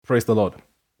Praise the Lord.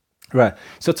 Right.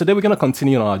 So today we're going to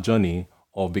continue on our journey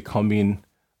of becoming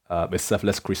a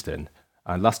selfless Christian.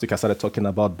 And last week I started talking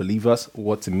about believers,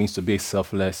 what it means to be a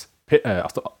selfless.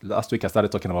 Last week I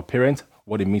started talking about parents,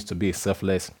 what it means to be a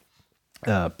selfless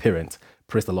parent.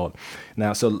 Praise the Lord.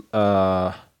 Now, so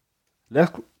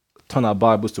let's turn our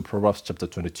Bibles to Proverbs chapter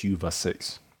 22, verse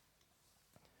 6.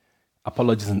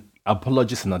 Apologies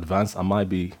in advance. I might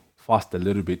be fast a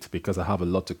little bit because I have a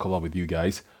lot to cover with you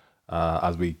guys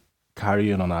as we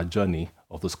carry on our journey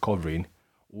of discovering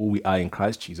who we are in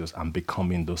Christ Jesus and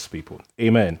becoming those people.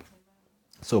 Amen.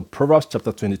 So Proverbs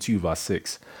chapter 22, verse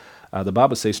 6. The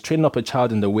Bible says, train up a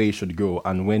child in the way he should go,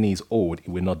 and when he is old,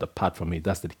 he will not depart from it.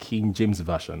 That's the King James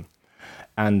Version.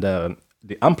 And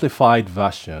the Amplified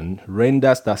Version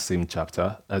renders that same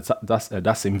chapter,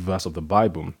 that same verse of the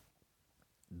Bible.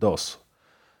 Thus,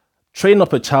 train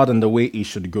up a child in the way he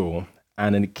should go,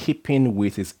 and in keeping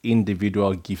with his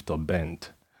individual gift or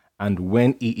bent. And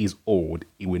when he is old,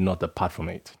 he will not depart from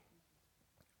it.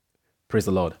 Praise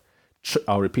the Lord.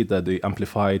 I'll repeat that, the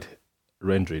Amplified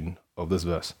rendering of this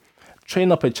verse.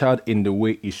 Train up a child in the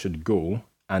way he should go,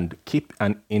 and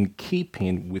in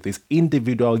keeping with his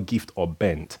individual gift or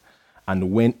bent.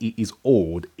 And when he is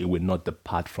old, he will not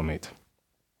depart from it.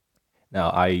 Now,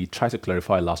 I tried to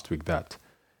clarify last week that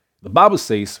the Bible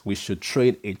says we should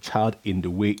train a child in the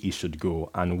way he should go,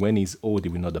 and when he's old, he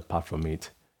will not depart from it.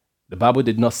 The Bible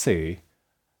did not say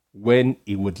when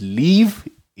he would leave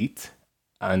it,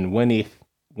 and when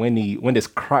there's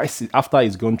crisis, after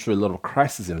he's gone through a lot of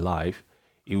crisis in life,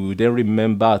 he will then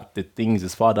remember the things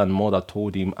his father and mother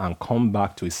told him and come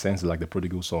back to his senses like the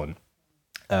prodigal son.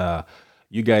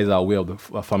 You guys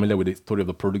are familiar with the story of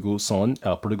the prodigal son,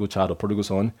 prodigal child or prodigal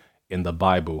son in the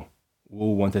Bible,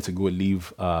 who wanted to go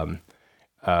live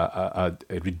a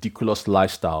ridiculous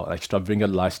lifestyle, an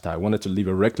extravagant lifestyle, wanted to live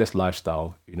a reckless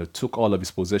lifestyle, took all of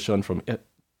his possession from it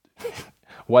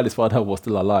while his father was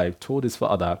still alive, told his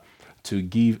father to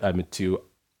to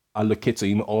allocate to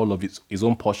him all of his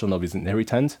own portion of his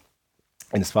inheritance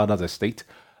in his father's estate.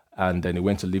 And then he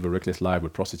went to live a reckless life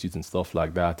with prostitutes and stuff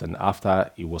like that. And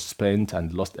after he was spent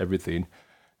and lost everything,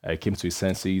 he came to his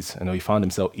senses. He found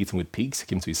himself eating with pigs. He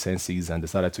came to his senses and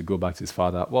decided to go back to his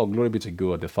father. Well, glory be to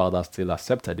God, the father still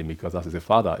accepted him because that's his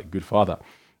father, a good father.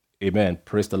 Amen.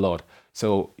 Praise the Lord.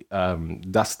 So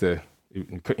that's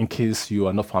in case you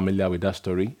are not familiar with that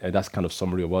story, that's kind of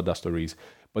summary of what that story is.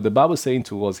 But the Bible is saying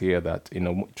to us here that,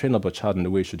 train up a child in the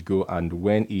way he should go, and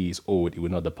when he is old, he will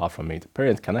not depart from it.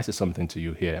 Parents, can I say something to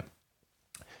you here?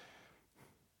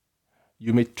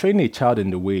 You may train a child in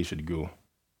the way he should go,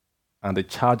 and the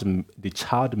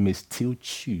child may still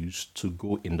choose to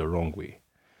go in the wrong way.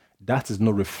 That is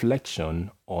no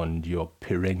reflection on your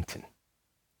parenting.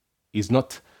 It's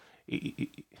not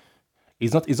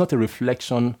a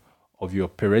reflection of your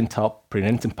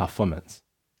parenting performance.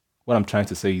 What I'm trying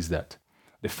to say is that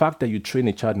the fact that you train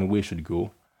a child in the way he should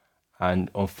go, and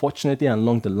unfortunately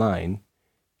along the line,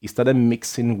 he started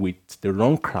mixing with the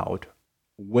wrong crowd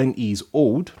when he is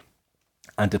old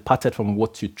and departed from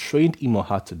what you trained him or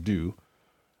her to do,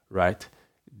 right?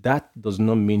 That does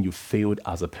not mean you failed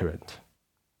as a parent.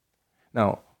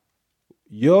 Now,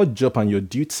 your job and your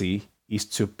duty is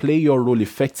to play your role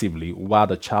effectively while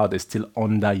the child is still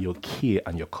under your care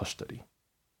and your custody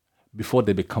before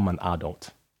they become an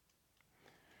adult.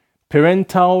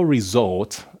 Parental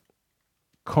result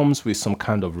comes with some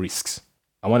kind of risks.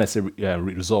 And when I say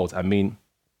result, I mean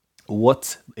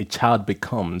what a child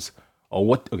becomes, or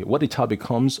what a child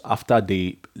becomes after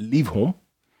they leave home,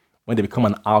 when they become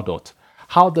an adult.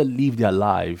 How they live their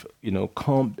life,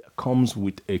 comes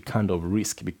with a kind of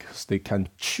risk because they can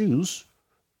choose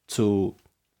to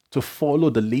follow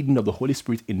the leading of the Holy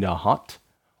Spirit in their heart,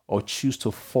 or choose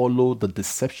to follow the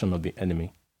deception of the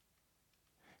enemy.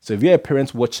 So if you're a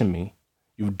parent watching me,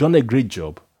 you've done a great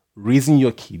job raising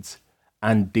your kids,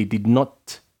 and they did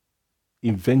not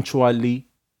eventually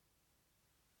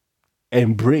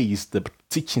embrace the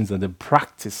teachings and the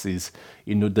practices,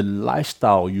 the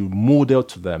lifestyle you model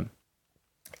to them.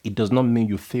 It does not mean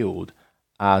you failed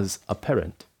as a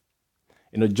parent.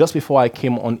 Just before I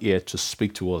came on here to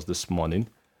speak to us this morning,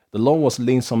 the Lord was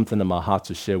laying something in my heart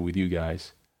to share with you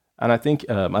guys. And I think,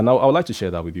 I would like to share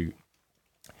that with you.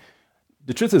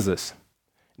 The truth is this.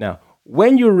 Now,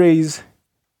 when you raise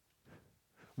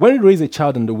a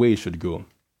child in the way it should go,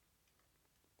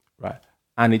 right,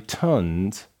 and it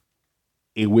turns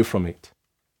away from it,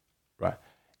 right,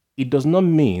 it does not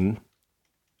mean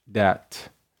that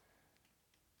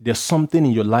there's something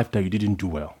in your life that you didn't do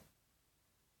well.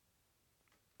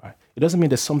 Right? It doesn't mean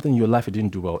there's something in your life you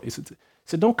didn't do well.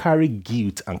 So don't carry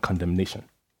guilt and condemnation.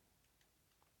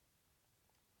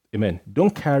 Amen.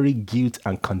 Don't carry guilt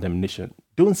and condemnation.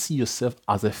 Don't see yourself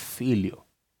as a failure.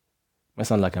 Might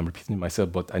sound like I'm repeating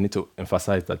myself, but I need to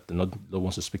emphasize that the Lord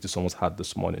wants to speak to someone's heart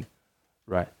this morning,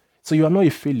 right? So you are not a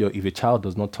failure if a child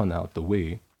does not turn out the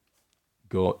way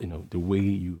God, the way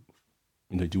you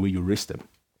raised them.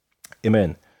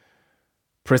 Amen.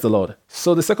 Praise the Lord.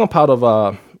 So the second part of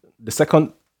the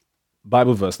second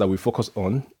Bible verse that we focus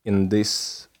on in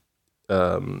this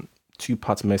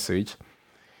two-part message,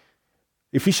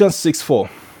 Ephesians 6:4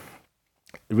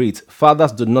 reads,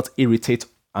 "Fathers, do not irritate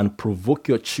and provoke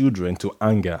your children to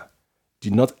anger.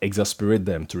 Do not exasperate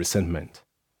them to resentment,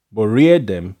 but rear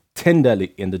them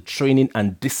tenderly in the training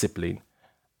and discipline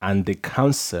and the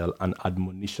counsel and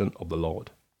admonition of the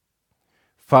Lord."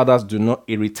 Fathers, do not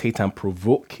irritate and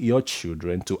provoke your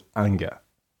children to anger,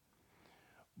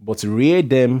 but rear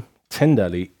them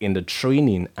tenderly in the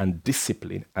training and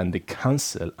discipline and the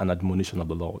counsel and admonition of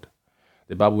the Lord.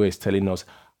 The Bible is telling us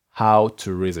how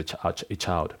to raise a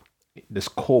child, the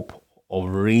scope of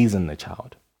raising a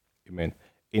child. Amen.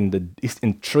 It's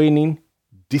in training,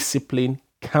 discipline,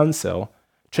 counsel.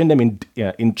 Train them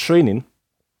in training.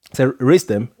 So raise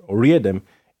them or rear them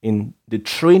in the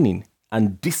training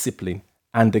and discipline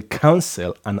and the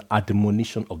counsel and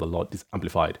admonition of the Lord. Is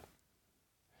amplified.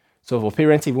 So for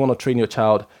parents, if you want to train your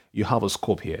child, you have a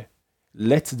scope here.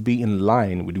 Let it be in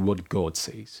line with what God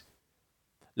says.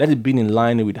 Let it be in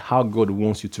line with how God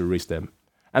wants you to raise them.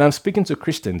 And I'm speaking to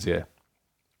Christians here,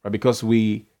 right? Because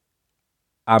we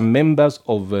are members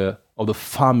of the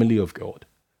family of God.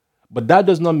 But that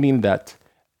does not mean that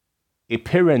a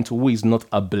parent who is not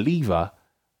a believer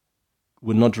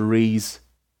will not raise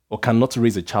or cannot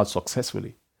raise a child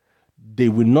successfully. They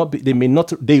will not raise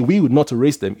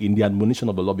them in the admonition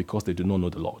of the Lord because they do not know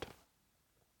the Lord.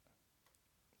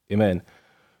 Amen.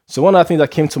 So one of the things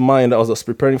that came to mind as I was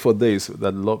preparing for this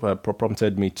that the Lord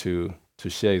prompted me to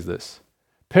share is this.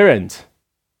 Parent,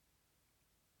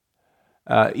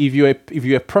 if you're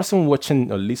a person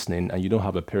watching or listening and you don't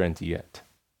have a parent yet,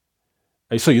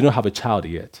 so you don't have a child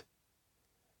yet,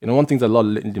 one thing that the Lord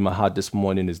laid in my heart this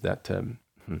morning is that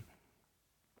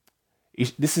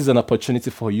this is an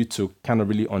opportunity for you to kind of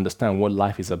really understand what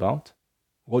life is about,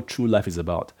 what true life is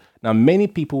about. Now, many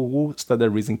people who started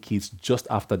raising kids just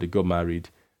after they got married,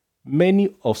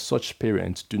 many of such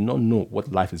parents do not know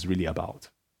what life is really about.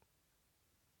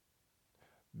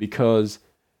 Because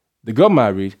they got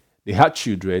married, they had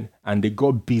children, and they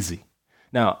got busy.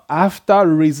 Now, after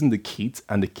raising the kids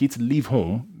and the kids leave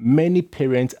home, many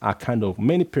parents are kind of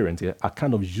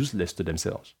useless to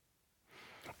themselves.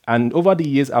 And over the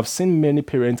years, I've seen many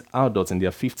parents, adults in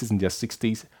their 50s and their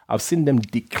 60s, I've seen them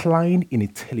decline in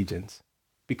intelligence.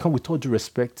 Because with all due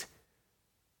respect,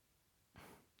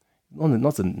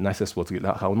 not the nicest word,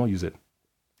 I will not use it.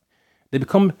 They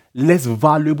become less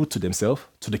valuable to themselves,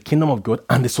 to the kingdom of God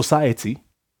and the society.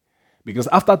 Because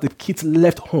after the kids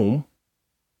left home,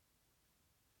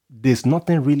 there's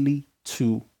nothing really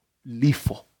to live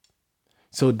for.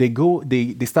 So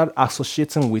they start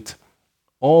associating with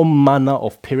all manner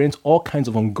of parents, all kinds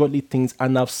of ungodly things.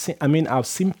 And I've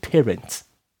seen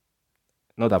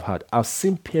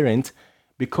parents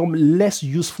become less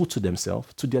useful to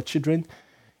themselves, to their children.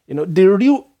 The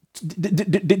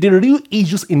real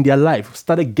issues in their life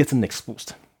started getting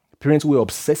exposed. Parents who are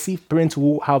obsessive, parents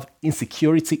who have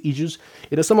insecurity issues.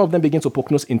 Some of them begin to poke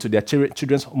nose into their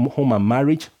children's home and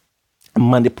marriage,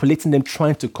 manipulating them,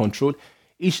 trying to control.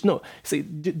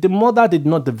 The mother did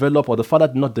not develop or the father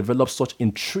did not develop such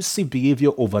intrusive behavior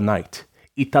overnight.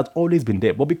 It had always been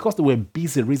there. But because they were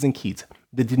busy raising kids,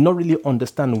 they did not really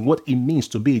understand what it means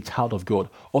to be a child of God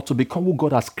or to become who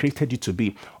God has created you to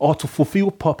be or to fulfill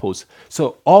purpose.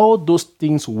 So all those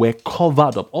things were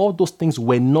covered up. All those things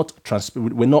were not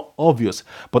transparent, were not obvious.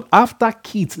 But after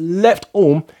kids left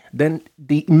home, then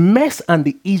the mess and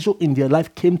the issue in their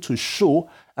life came to show.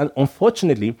 And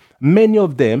unfortunately, many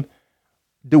of them,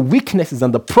 the weaknesses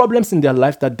and the problems in their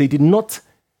life that they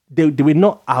were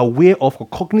not aware of or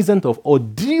cognizant of or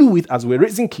deal with as we're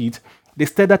raising kids, they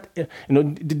said that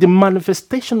the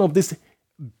manifestation of this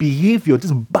behavior,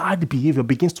 this bad behavior,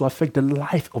 begins to affect the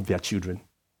life of their children.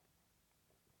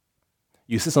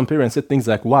 You see some parents say things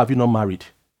like, "Why have you not married?"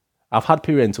 I've had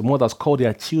parents, mothers call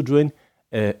their children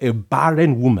a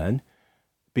barren woman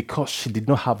because she did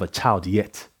not have a child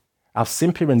yet. I've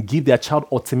seen parents give their child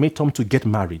ultimatum to get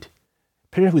married.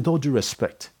 Parents, with all due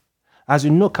respect, as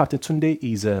you know, Captain Tunde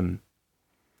is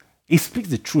he speaks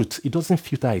the truth. He doesn't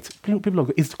filter it.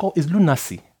 It's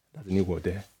lunacy. That's a new word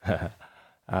there.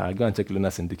 Go and check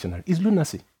lunacy in dictionary. It's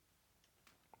lunacy.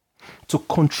 To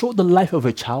control the life of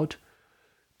a child,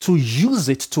 to use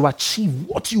it to achieve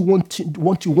what you want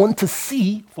to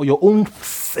see for your own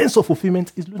sense of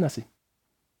fulfillment is lunacy.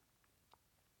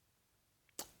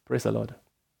 Praise the Lord.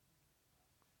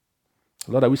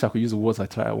 Lord, I wish I could use the words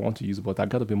I want to use, but I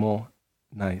got to be more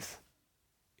nice.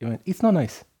 Amen. It's not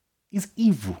nice. It's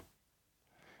evil.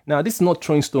 Now, this is not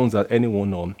throwing stones at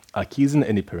anyone or accusing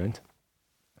any parent,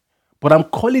 but I'm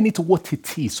calling it what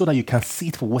it is so that you can see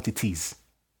it for what it is.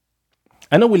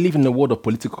 I know we live in a world of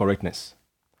political correctness.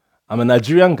 I'm a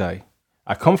Nigerian guy.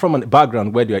 I come from a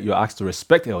background where you're asked to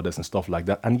respect elders and stuff like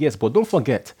that. And yes, but don't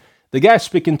forget, the guy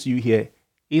speaking to you here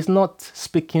is not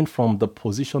speaking from the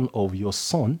position of your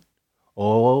son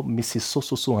or Mrs.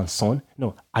 So and son.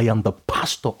 No, I am the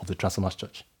pastor of the Transformers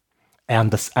Church. I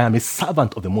am a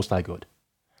servant of the Most High God.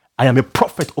 I am a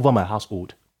prophet over my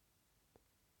household.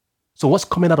 So what's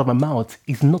coming out of my mouth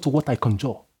is not what I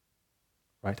conjure.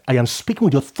 Right? I am speaking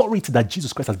with the authority that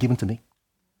Jesus Christ has given to me.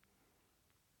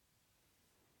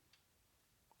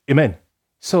 Amen.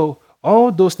 So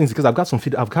all those things, because I've got some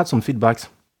feedbacks.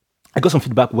 I got some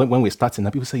feedback when we're starting,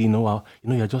 and people say,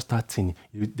 you're just starting.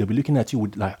 They'll be looking at you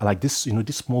with like this,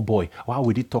 this small boy. Why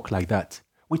would he talk like that?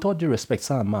 With all due respect,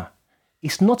 sir and ma,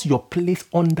 it's not your place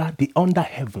under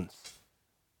heavens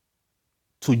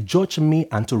to judge me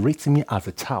and to rate me as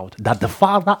a child that the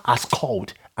Father has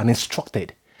called and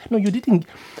instructed. No, you didn't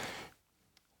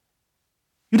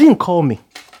call me.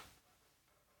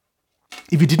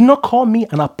 If you did not call me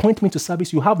and appoint me to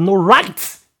service, you have no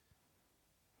right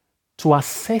to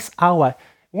assess a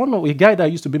guy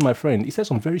that used to be my friend. He said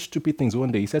some very stupid things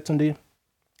one day. He said, Sunday,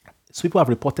 so people have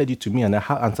reported you to me, and there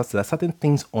are certain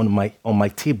things on my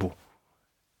table.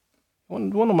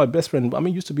 One of my best friends,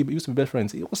 used to be best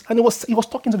friends. He was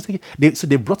talking to me. So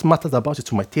they brought matters about it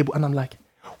to my table, and I'm like,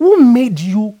 who made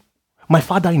you my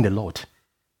father in the Lord?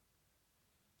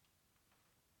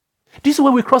 This is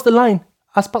where we cross the line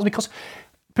as part, because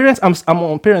parents, I'm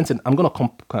on parenting. I'm going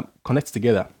to connect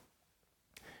together.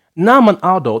 Now I'm an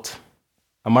adult.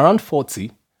 I'm around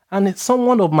 40, and it's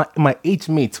someone of my age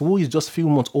mate who is just a few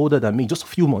months older than me, just a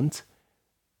few months,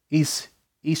 is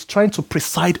trying to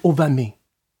preside over me.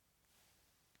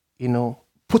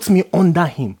 Puts me under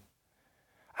him.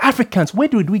 Africans, where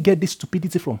did we get this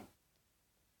stupidity from?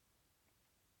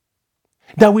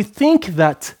 That we think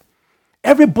that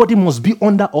everybody must be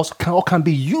under us or can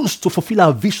be used to fulfill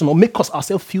our vision or make us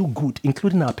ourselves feel good,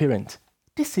 including our parents.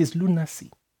 This is lunacy.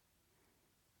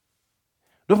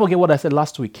 Don't forget what I said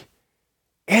last week.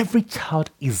 Every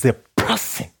child is a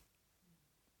person.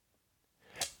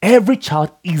 Every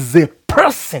child is a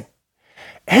person.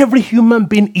 Every human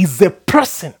being is a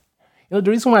person. The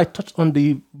reason why I touched on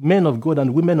the men of God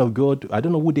and women of God, I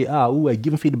don't know who they are, who are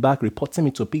giving feedback, reporting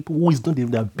me to people who is doing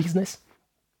their business.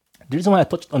 The reason why I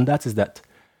touched on that is that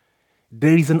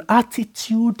there is an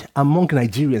attitude among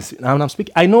Nigerians, and I'm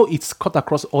speaking, I know it's cut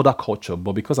across other culture,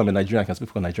 but because I'm a Nigerian, I can speak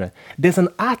for Nigeria. There's an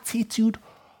attitude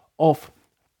of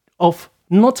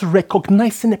not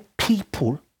recognizing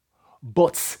people,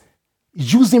 but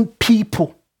using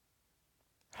people.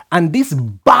 And this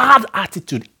bad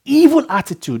attitude, evil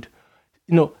attitude,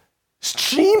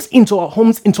 streams into our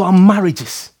homes, into our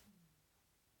marriages.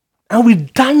 And we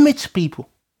damage people.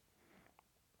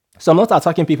 So I'm not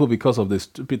attacking people because of the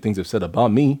stupid things they've said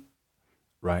about me,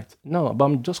 right? No, but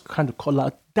I'm just trying to call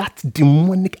out that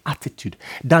demonic attitude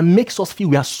that makes us feel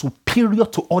we are superior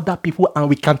to other people and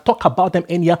we can talk about them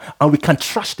anyhow and we can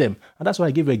trash them. And that's why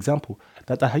I gave you an example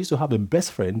that I used to have a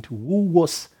best friend who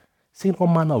was saying all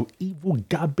manner of evil,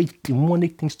 garbage,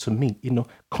 demonic things to me,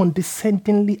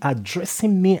 condescendingly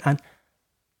addressing me. And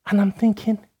I'm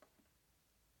thinking,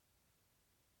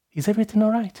 is everything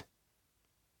all right?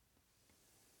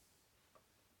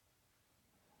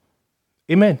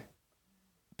 Amen.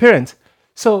 Parents,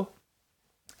 so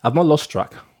I've not lost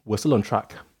track. We're still on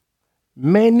track.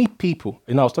 Many people,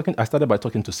 I started by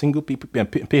talking to single people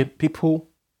and people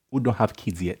who don't have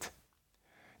kids yet.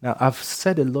 Now, I've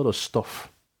said a lot of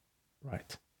stuff,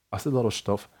 right? I've said a lot of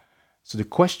stuff. So the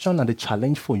question and the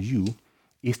challenge for you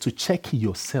is to check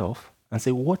yourself and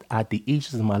say, what are the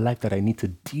issues in my life that I need to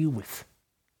deal with?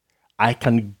 I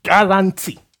can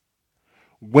guarantee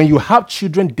when you have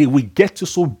children, they will get you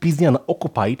so busy and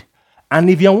occupied. And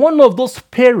if you're one of those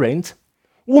parents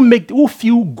who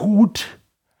feel good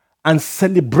and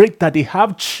celebrate that they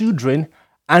have children,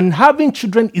 and having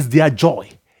children is their joy,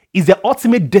 is their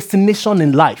ultimate destination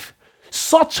in life,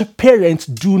 such parents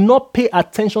do not pay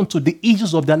attention to the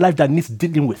issues of their life that needs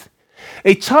dealing with.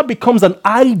 A child becomes an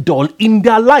idol in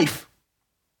their life.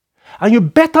 And you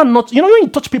better not, when you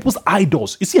touch people's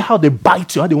idols, you see how they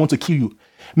bite you, how they want to kill you.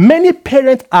 Many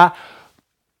parents are,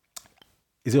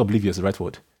 is it oblivious, the right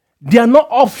word? They are not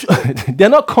off. They're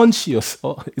not conscious.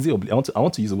 Or is it? I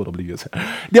want to use the word oblivious.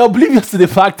 They're oblivious to the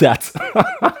fact that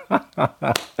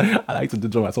I like to do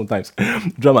drama sometimes.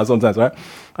 Right?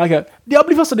 Okay. They're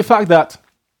oblivious to the fact that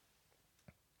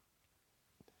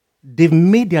they've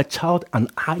made their child an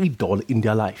idol in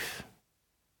their life.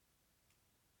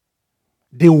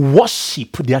 They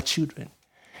worship their children.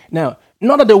 Now,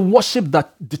 not that they worship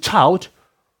the child,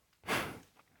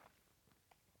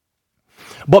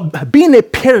 but being a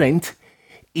parent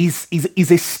is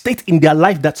a state in their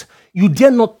life that you dare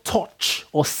not touch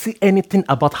or say anything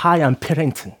about how I am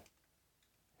parenting.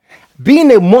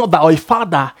 Being a mother or a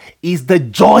father is the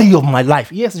joy of my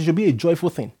life. Yes, it should be a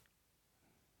joyful thing.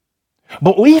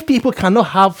 But if people cannot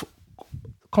have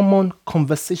common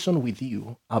conversation with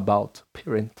you about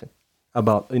parenting,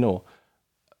 about,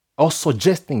 or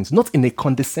suggest things, not in a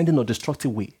condescending or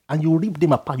destructive way, and you rip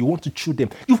them apart, you want to chew them,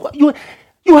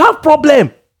 you have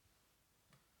problem.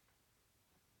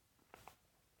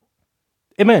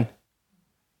 Amen.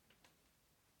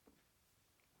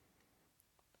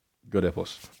 God help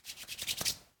us.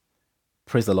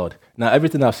 Praise the Lord. Now,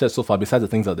 everything I've said so far, besides the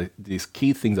things that these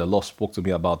key things that the Lord spoke to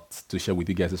me about to share with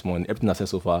you guys this morning, everything I've said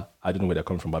so far, I don't know where they're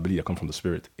coming from, but I believe they come from the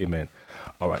Spirit. Amen.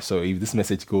 All right. So if this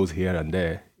message goes here and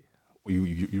there,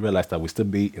 you realize that we still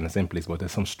be in the same place, but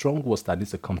there's some strong words that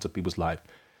needs to come to people's life.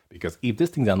 Because if these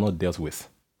things are not dealt with,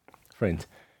 friend,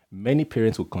 many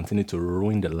parents will continue to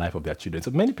ruin the life of their children.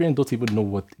 So many parents don't even know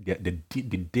what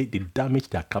the damage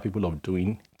they're capable of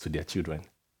doing to their children.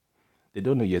 They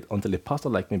don't know yet until a pastor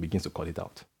like me begins to call it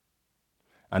out.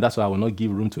 And that's why I will not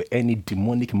give room to any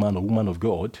demonic man or woman of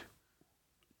God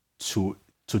to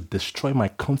destroy my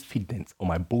confidence or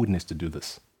my boldness to do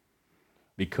this.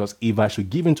 Because if I should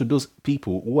give in to those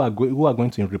people who are going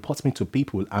to report me to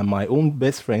people, and my own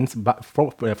best friends,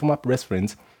 former best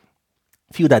friends,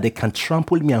 feel that they can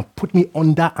trample me and put me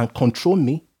under and control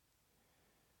me,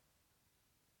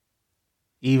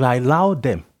 if I allow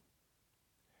them,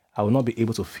 I will not be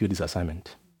able to fulfill this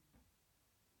assignment.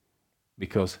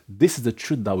 Because this is the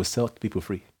truth that will set people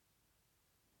free.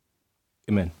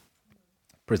 Amen.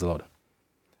 Praise the Lord.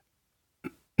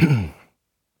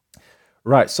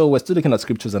 Right, so we're still looking at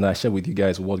scriptures, and I share with you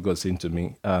guys what God's saying to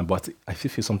me, but I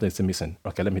feel something is missing.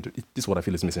 Okay, let me do it. This is what I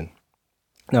feel is missing.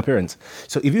 Now, parents,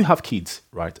 so if you have kids,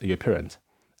 right, you're a parent,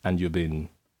 and you've been,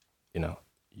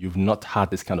 you've not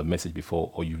had this kind of message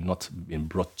before, or you've not been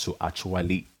brought to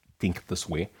actually think this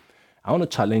way, I want to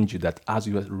challenge you that as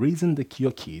you are raising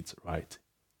your kids, right,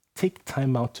 take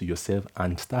time out to yourself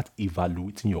and start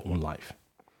evaluating your own life.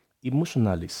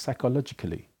 Emotionally,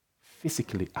 psychologically,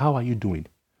 physically, how are you doing?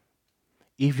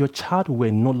 If your child were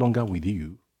no longer with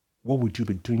you, what would you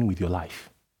be doing with your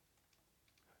life?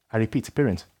 I repeat,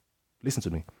 parents, listen to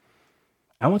me.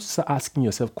 I want you to start asking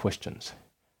yourself questions.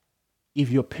 If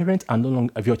your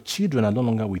children are no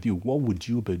longer with you, what would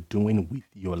you be doing with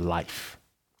your life?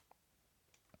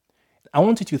 I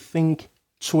want you to think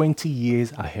 20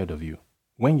 years ahead of you.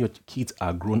 When your kids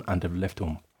are grown and have left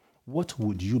home, what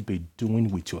would you be doing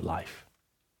with your life?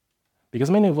 Because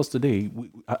many of us today,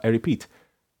 I repeat,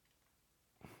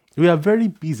 we are very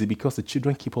busy because the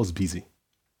children keep us busy.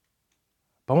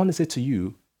 But I want to say to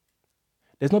you,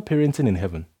 there's no parenting in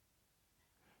heaven.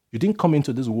 You didn't come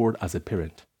into this world as a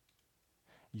parent.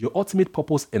 Your ultimate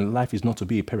purpose in life is not to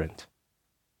be a parent.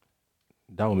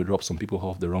 That will rub some people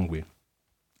off the wrong way.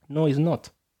 No, it's not.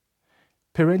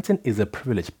 Parenting is a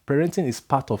privilege. Parenting is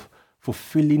part of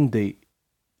fulfilling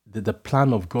the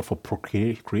plan of God for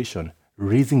procreation,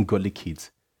 raising godly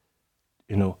kids.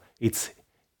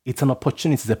 It's an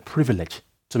opportunity, it's a privilege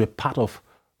to be part of,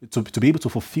 to be able to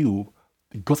fulfill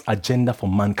God's agenda for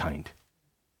mankind.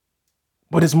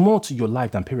 But there's more to your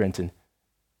life than parenting.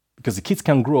 Because the kids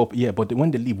can grow up, yeah, but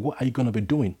when they leave, what are you going to be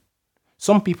doing?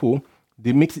 Some people,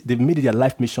 they've made it their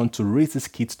life mission to raise these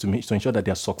kids to ensure that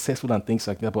they are successful and things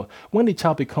like that. But when the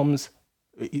child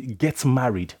gets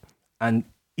married, and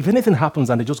if anything happens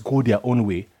and they just go their own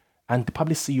way, and they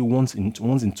probably see you once in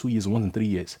 2 years, once in 3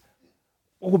 years,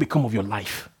 what will become of your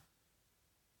life?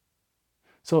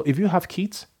 So if you have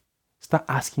kids, start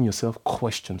asking yourself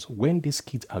questions. When these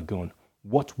kids are gone,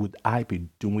 what would I be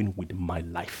doing with my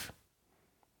life?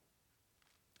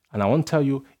 And I want to tell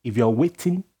you, if you're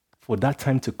waiting for that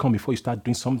time to come before you start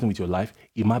doing something with your life,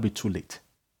 it might be too late.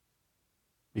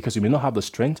 Because you may not have the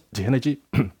strength, the energy,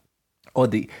 or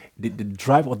the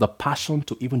drive or the passion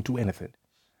to even do anything.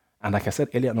 And like I said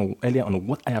earlier on,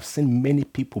 what I have seen many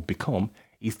people become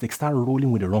is they start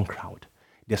rolling with the wrong crowd.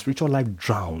 Their spiritual life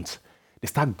drowns. They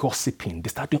start gossiping. They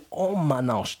start doing all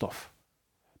manner of stuff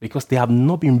because they have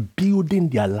not been building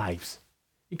their lives.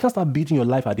 You can't start building your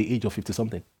life at the age of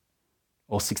 50-something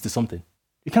or 60-something.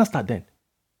 You can't start then.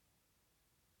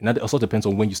 And that also depends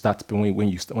on when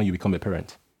you become a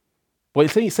parent. But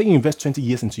say you invest 20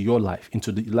 years into your life,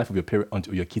 into the life of your parent,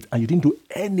 onto your kids, and you didn't do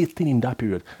anything in that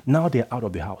period. Now they're out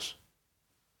of the house.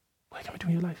 What can we do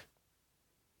in your life?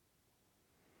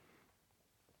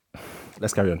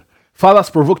 Let's carry on. Fathers,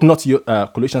 provoke not your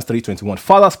Colossians 3:21.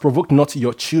 Fathers, provoke not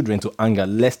your children to anger,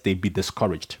 lest they be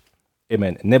discouraged.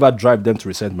 Amen. Never drive them to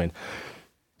resentment.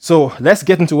 So let's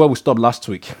get into where we stopped last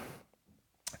week.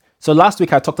 So last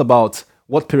week I talked about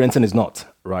what parenting is not,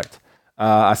 right?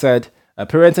 I said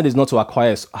parenting is not to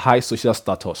acquire high social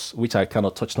status, which I kind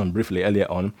of touched on briefly earlier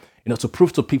on, to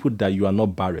prove to people that you are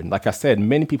not barren. Like I said,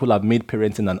 many people have made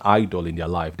parenting an idol in their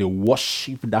life. They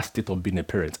worship that state of being a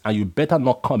parent. And you better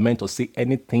not comment or say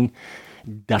anything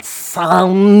that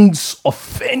sounds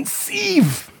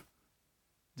offensive.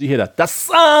 Do you hear that? That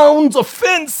sounds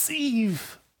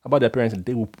offensive about their parenting.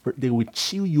 They will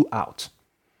chew you out.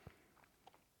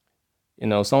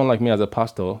 Someone like me as a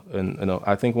pastor, and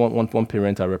I think one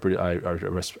parent I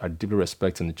deeply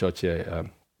respect in the church here,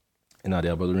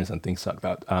 their brothers and things like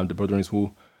that. The brothers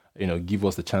who, give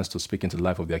us the chance to speak into the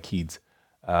life of their kids.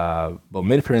 But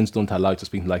many parents don't allow you to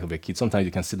speak into the life of their kids. Sometimes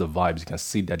you can see the vibes, you can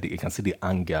see the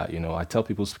anger. I tell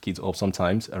people's kids off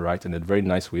sometimes, all right, in a very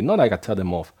nice way. Not like I tell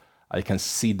them off. You can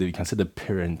see the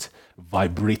parent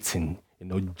vibrating,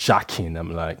 jacking.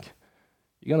 I'm like,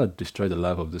 you're gonna destroy the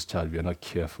life of this child if you're not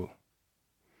careful.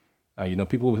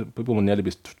 People will nearly be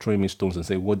throwing me stones and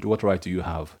say, what right do you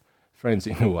have? Friends,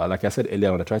 like I said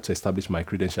earlier, when I tried to establish my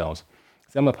credentials,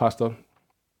 say I'm a pastor,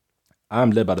 I'm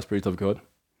led by the Spirit of God.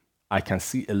 I can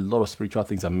see a lot of spiritual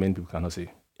things that many people cannot see.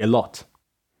 A lot.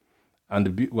 And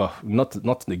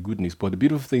not the good news, but the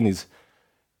beautiful thing is,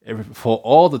 for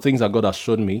all the things that God has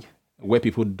shown me, where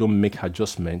people don't make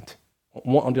adjustment,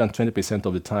 120%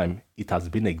 of the time, it has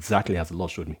been exactly as the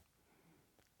Lord showed me.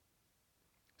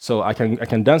 So I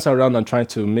can dance around and try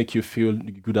to make you feel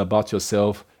good about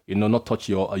yourself, not touch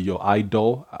your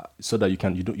idol, so that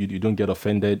you don't get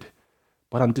offended.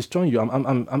 But I'm destroying you.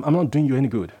 I'm not doing you any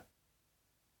good.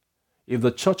 If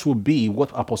the church will be what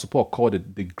Apostle Paul called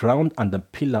it, the ground and the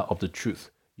pillar of the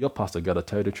truth, your pastor gotta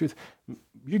tell you the truth.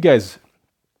 You guys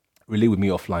relate with me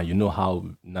offline. You know how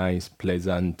nice,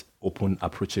 pleasant, open,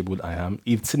 approachable I am.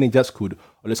 If teenagers could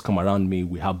always come around me,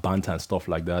 we have banter and stuff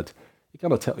like that.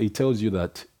 It tells you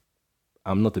that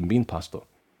I'm not a mean pastor.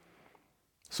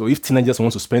 So if teenagers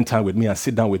want to spend time with me and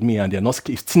sit down with me, and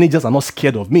if teenagers are not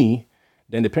scared of me,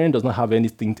 then the parent does not have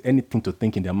anything to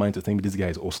think in their mind to think this guy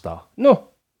is hostile. No,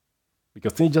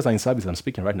 because teenagers are in service. I'm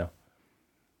speaking right now,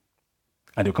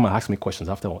 and they'll come and ask me questions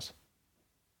afterwards.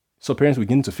 So parents, we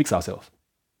need to fix ourselves.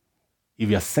 If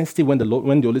you are sensitive when the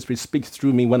Holy Spirit speaks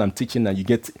through me when I'm teaching and you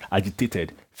get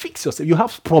agitated, fix yourself. You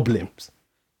have problems.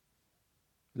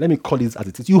 Let me call it as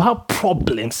it is. You have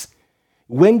problems.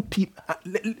 When people,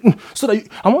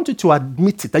 I want you to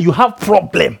admit it, that you have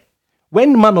problem.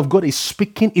 When the man of God is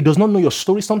speaking, he does not know your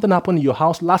story. Something happened in your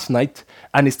house last night,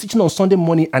 and he's teaching on Sunday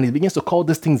morning, and he begins to call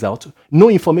these things out. No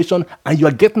information, and you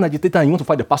are getting agitated, and you want to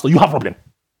fight the pastor. You have problem.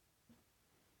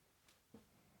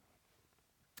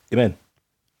 Amen.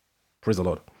 Praise the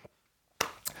Lord.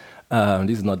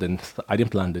 This is not I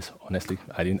didn't plan this, honestly.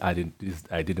 I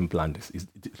didn't plan this.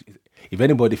 If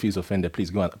anybody feels offended, please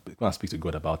go and speak to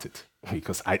God about it.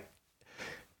 Because I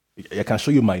can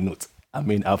show you my notes.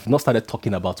 I've not started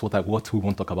talking about what we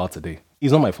want to talk about today.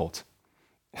 It's not my fault.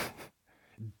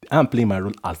 I'm playing my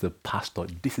role as the pastor.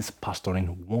 This is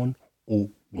pastoring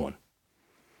 101.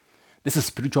 This is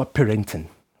spiritual parenting,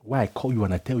 where I call you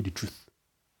and I tell you the truth.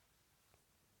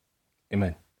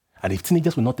 Amen. And if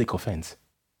teenagers will not take offense,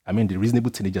 the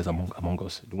reasonable teenagers among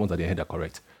us, the ones that their head are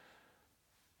correct,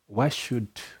 why should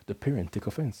the parent take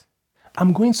offense?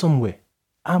 I'm going somewhere.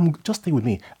 Just stay with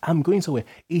me. I'm going somewhere.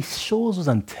 It shows us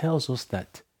and tells us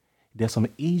that there are some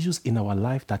issues in our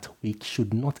life that we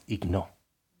should not ignore.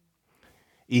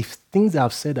 If things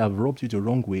I've said have rubbed you the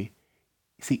wrong way,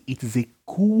 see, it is a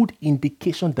good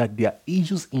indication that there are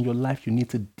issues in your life you need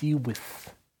to deal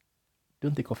with.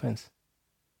 Don't take offense.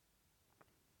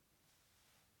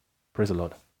 Praise the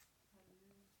Lord.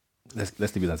 Let's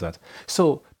leave it as that.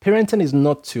 So, parenting is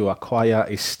not to acquire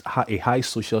a high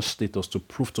social status to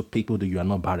prove to people that you are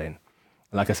not barren.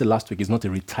 Like I said last week, it's not a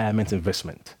retirement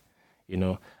investment.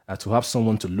 To have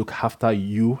someone to look after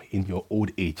you in your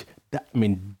old age. This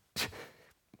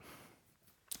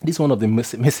is one of the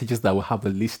messages that will have the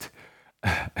least.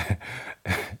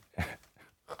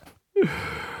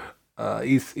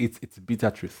 It's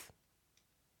bitter truth.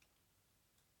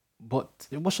 But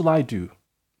what should I do?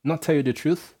 Not tell you the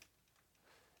truth?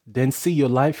 Then see your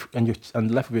life and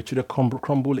the life of your children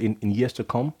crumble in years to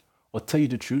come? Or tell you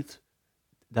the truth?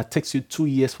 that takes you 2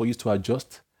 years for you to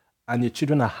adjust, and your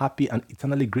children are happy and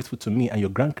eternally grateful to me and your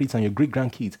grandkids and your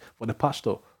great-grandkids for the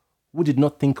pastor who did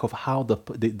not think of how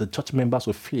the church members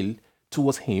would feel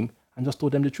towards him and just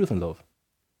told them the truth in love.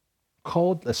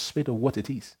 Called a spade of what it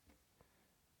is.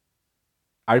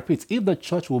 I repeat, if the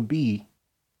church will be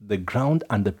the ground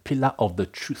and the pillar of the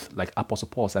truth, like Apostle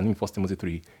Paul said in 1 Timothy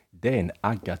 3, then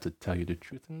I got to tell you the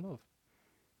truth in love.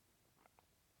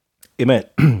 Amen.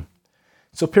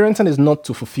 So parenting is not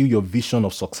to fulfill your vision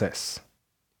of success.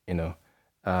 When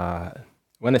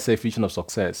I say vision of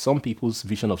success, some people's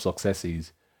vision of success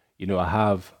is, I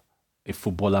have a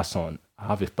footballer son, I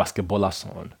have a basketballer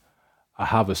son, I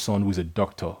have a son who is a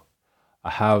doctor, I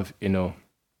have,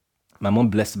 my mom,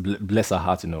 bless her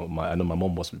heart, I know my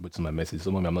mom was to my message.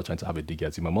 So, mommy, I'm not trying to have a dig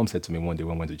at you. My mom said to me one day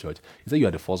when we went to church, he said, you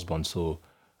are the firstborn, so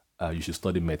you should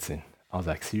study medicine. I was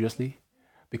like, seriously?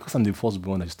 Because I'm the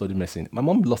firstborn, I should study medicine. My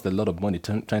mom lost a lot of money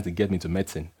trying to get me into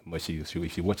medicine. But if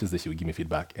she watches this, she will give me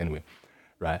feedback anyway,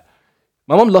 right?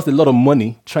 My mom lost a lot of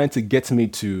money trying to get me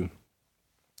to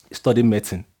study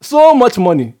medicine. So much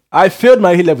money. I failed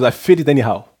my A-levels. I failed it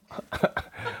anyhow.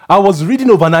 I was reading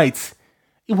overnight.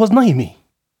 It was not in me.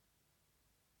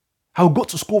 I'll go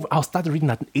to school. I'll start reading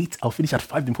at 8. I'll finish at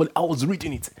 5. I was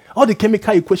reading it. All the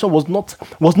chemical equation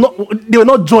they were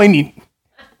not joining.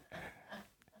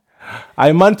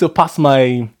 I managed to pass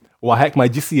my WAEC, my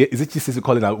GCA. Is it GCA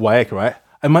calling it WAEC, right?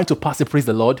 I managed to pass it, praise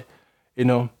the Lord, But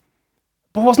it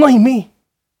was not in me.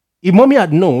 If mommy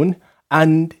had known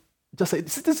and just said,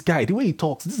 this guy, the way he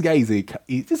talks, this guy is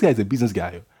a business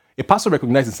guy. A pastor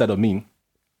recognized inside of me.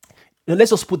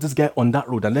 Let's just put this guy on that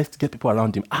road and let's get people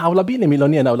around him. I would have been a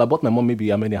millionaire and I would have bought my mom maybe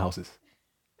how many houses.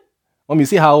 Mom, you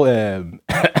see how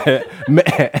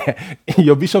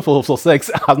your vision for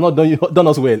success has not done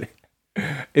us well.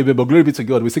 Amen. But glory be to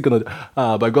God. We're still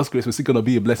gonna, by God's grace, we're still gonna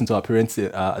be a blessing to our parents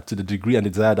to the degree and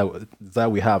the desire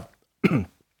we have.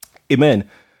 Amen.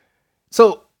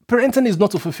 So parenting is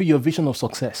not to fulfill your vision of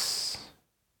success.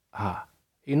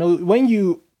 When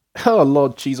you, oh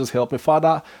Lord Jesus, help me,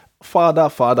 Father.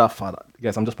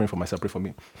 Guys, I'm just praying for myself. Pray for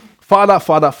me. Father.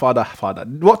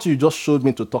 What you just showed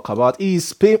me to talk about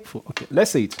is painful. Okay,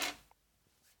 let's say it.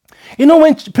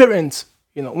 When parents,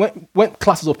 when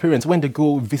classes of parents, when they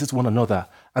go visit one another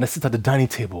and they sit at the dining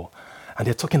table and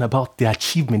they're talking about their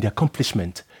achievement, their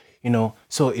accomplishment,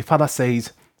 So a father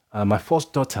says, my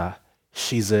first daughter,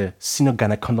 she's a senior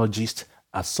gynecologist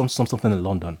at something in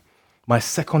London. My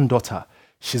second daughter,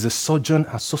 she's a surgeon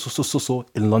at so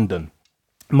in London.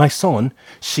 My son,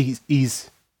 she is,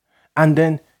 and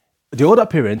then the other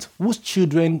parent whose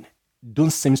children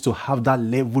don't seem to have that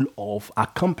level of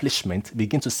accomplishment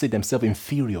begin to see themselves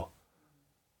inferior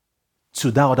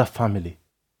to that other family.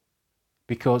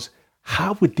 Because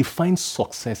how we define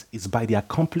success is by the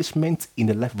accomplishment in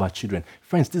the life of our children.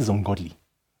 Friends, this is ungodly.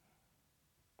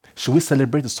 Should we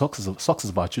celebrate the success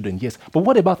of our children? Yes. But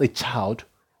what about a child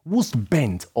whose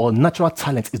bent or natural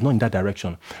talent is not in that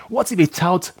direction? What if a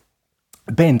child's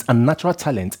bent and natural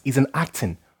talent is in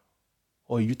acting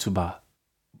or a YouTuber?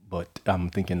 But I'm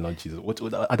thinking, Lord Jesus, what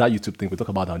that YouTube thing, we'll talk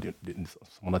about that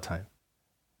some other time.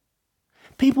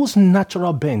 People's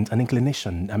natural bent and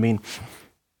inclination,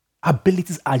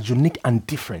 abilities are unique and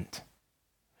different.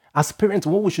 As parents,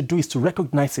 what we should do is to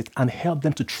recognize it and help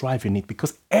them to thrive in it,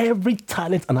 because every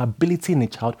talent and ability in a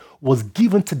child was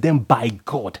given to them by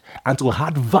God and to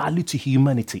add value to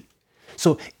humanity.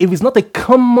 So if it's not a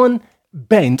common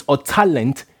bent or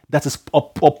talent that is a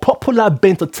popular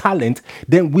bent or talent,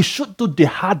 then we should do the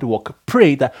hard work.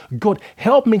 Pray that, God,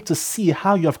 help me to see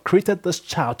how you have created this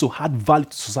child to add value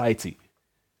to society.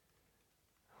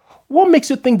 What makes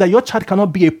you think that your child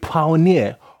cannot be a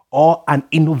pioneer or an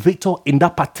innovator in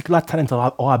that particular talent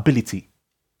or ability?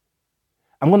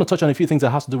 I'm going to touch on a few things that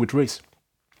has to do with race.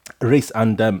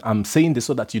 And I'm saying this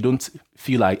so that you don't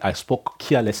feel like I spoke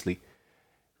carelessly,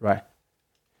 right?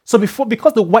 So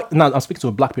because now I'm speaking to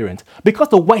a black parent, because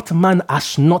the white man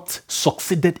has not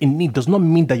succeeded in it does not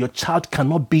mean that your child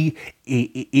cannot be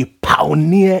a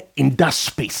pioneer in that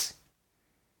space.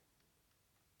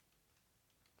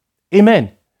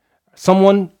 Amen.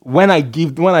 Someone, when I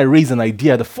raise an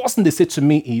idea, the first thing they say to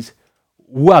me is,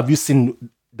 who have you seen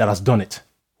that has done it?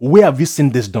 Where have you seen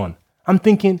this done? I'm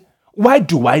thinking, why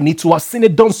do I need to have seen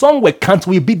it done somewhere? Can't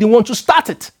we be the one to start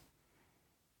it?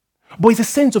 But it's a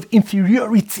sense of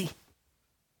inferiority.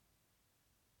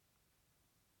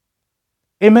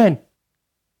 Amen.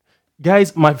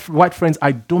 Guys, my white friends,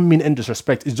 I don't mean any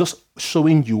disrespect. It's just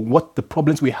showing you what the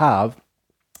problems we have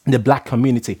in the black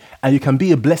community. And you can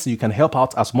be a blessing. You can help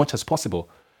out as much as possible.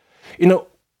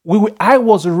 I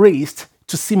was raised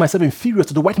to see myself inferior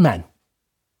to the white man.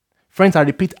 Friends, I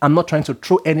repeat, I'm not trying to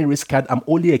throw any risk card. I'm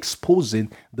only exposing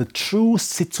the true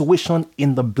situation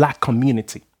in the black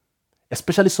community.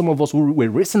 Especially some of us who were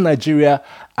raised in Nigeria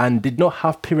and did not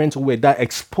have parents who were that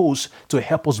exposed to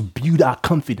help us build our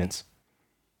confidence.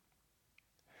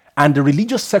 And the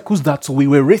religious circles that we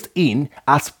were raised in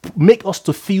has make us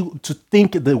to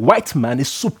think the white man is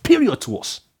superior to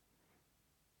us.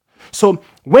 So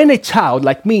when a child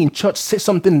like me in church says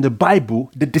something in the Bible,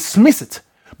 they dismiss it.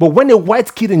 But when a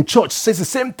white kid in church says the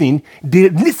same thing, they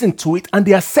listen to it and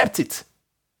they accept it.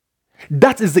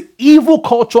 That is the evil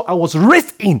culture I was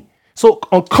raised in. So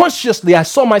unconsciously, I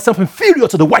saw myself inferior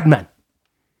to the white man.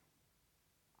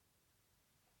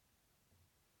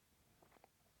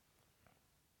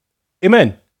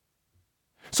 Amen.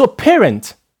 So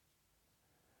parent,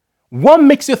 what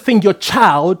makes you think your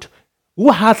child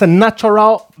whose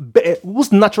natural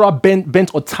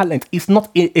bent or talent is not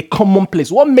a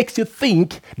commonplace? What makes you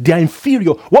think they are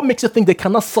inferior? What makes you think they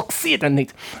cannot succeed in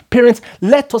it? Parents,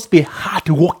 let us be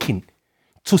hardworking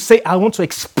to say, I want to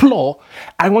explore,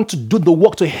 I want to do the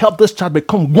work to help this child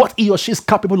become what he or she is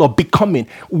capable of becoming.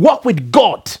 Work with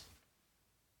God.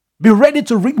 Be ready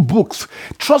to read books.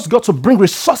 Trust God to bring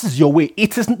resources your way.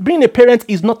 Being a parent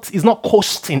is not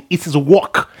costing. It is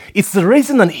work. It's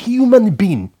raising a human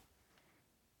being.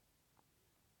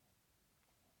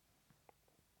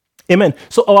 Amen.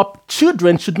 So our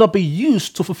children should not be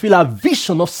used to fulfill our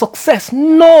vision of success.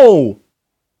 No.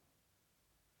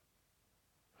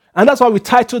 And that's why we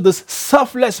titled this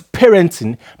Selfless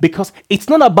Parenting, because it's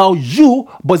not about you,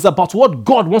 but it's about what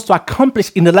God wants to accomplish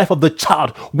in the life of the child.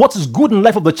 What is good in the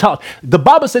life of the child? The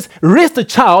Bible says, raise the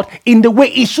child in the way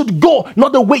he should go,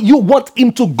 not the way you want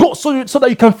him to go, so that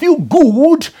you can feel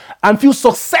good and feel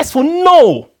successful.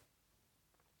 No.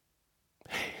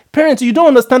 Parents, you don't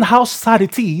understand how sad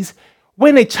it is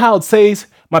when a child says,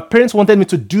 my parents wanted me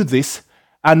to do this,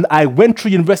 and I went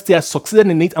through university, I succeeded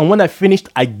in it, and when I finished,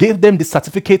 I gave them the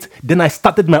certificate, then I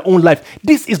started my own life.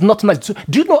 This is not nice. So,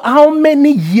 do you know how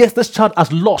many years this child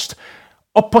has lost?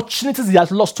 Opportunities he has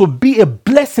lost to be a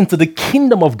blessing to the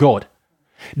kingdom of God.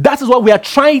 That is what we are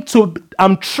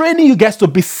I'm training you guys to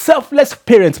be selfless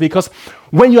parents, because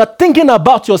when you are thinking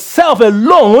about yourself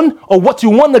alone or what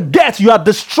you want to get, you are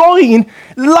destroying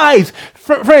lives.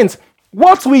 Friends,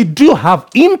 what we do have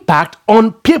impact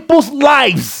on people's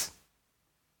lives.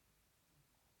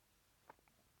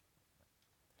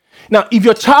 Now, if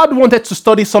your child wanted to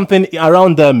study something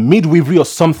around the midwifery or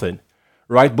something,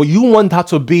 right, but you want her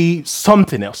to be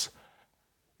something else.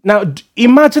 Now,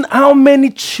 imagine how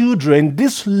many children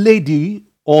this lady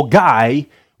or guy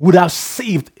would have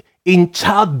saved in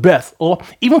childbirth, or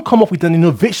even come up with an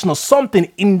innovation or something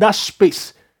in that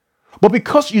space. But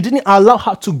because you didn't allow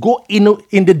her to go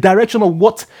in the direction of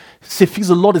what she feels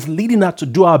the Lord is leading her to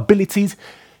do, her abilities,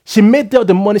 she made all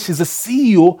the money. She's a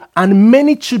CEO, and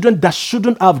many children that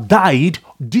shouldn't have died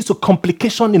due to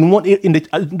complication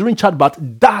during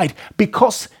childbirth died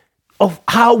because of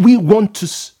how we want to,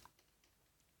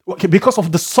 because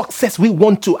of the success we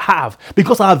want to have,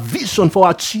 because of our vision for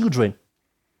our children.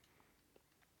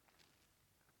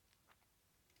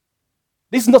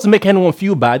 This is not to make anyone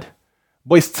feel bad,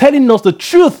 but it's telling us the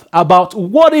truth about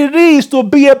what it is to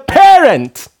be a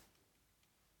parent.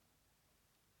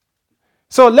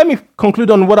 So let me conclude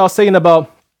on what I was saying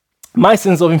about my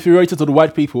sense of inferiority to the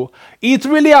white people. It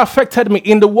really affected me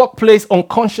in the workplace.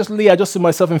 Unconsciously, I just see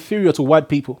myself inferior to white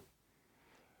people.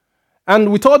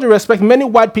 And with all due respect, many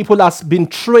white people have been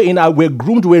trained, were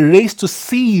groomed, were raised to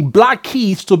see black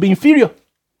kids to be inferior.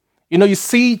 You know, you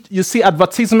see charity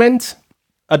advertisement,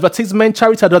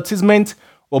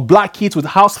 or black kids with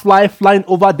housefly flying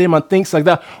over them and things like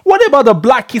that. What about the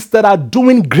black kids that are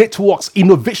doing great works,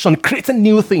 innovation, creating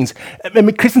new things,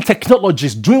 creating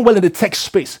technologies, doing well in the tech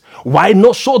space? Why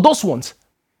not show those ones?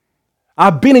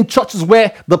 I've been in churches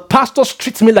where the pastors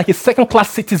treat me like a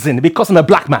second-class citizen because I'm a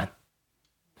black man.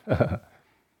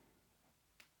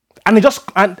 And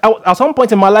at some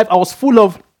point in my life, I was full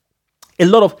of a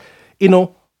lot of,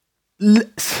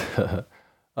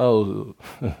 oh,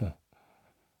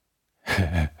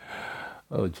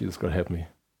 oh, Jesus, God help me.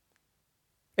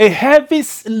 A heavy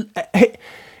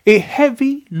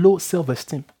low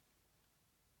self-esteem.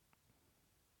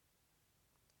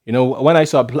 You know, when I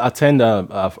used to attend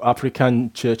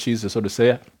African churches, so to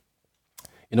say,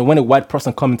 you know, when a white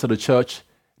person comes into the church,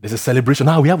 there's a celebration.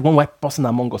 We have one white person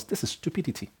among us. This is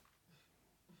stupidity.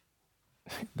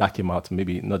 That came out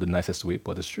maybe not the nicest way,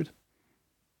 but it's true.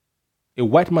 A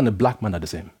white man and a black man are the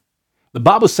same. The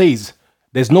Bible says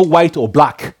there's no white or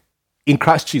black in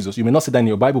Christ Jesus. You may not see that in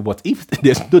your Bible, but if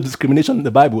there's no discrimination in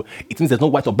the Bible, it means there's no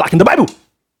white or black in the Bible.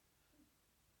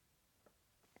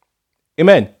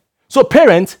 Amen. So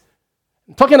parents,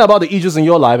 talking about the issues in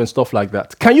your life and stuff like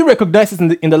that, can you recognize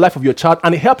it in the life of your child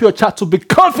and help your child to be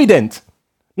confident,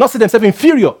 not see themselves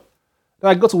inferior?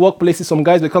 I go to workplaces, some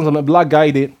guys, because I'm a black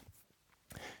guy, they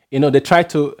try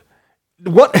to,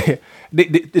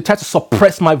 they try to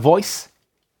suppress my voice.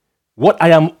 What I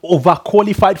am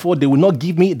overqualified for, they will not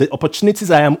give me the opportunities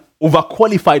I am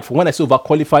overqualified for. When I say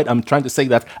overqualified, I'm trying to say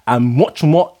that I'm much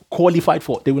more qualified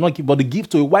for. They will not give, but they give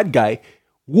to a white guy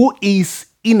who is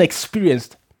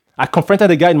inexperienced. I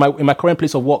confronted a guy in my current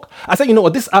place of work. I said, you know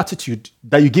what, this attitude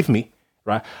that you give me,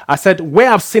 right? I said,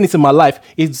 where I've seen it in my life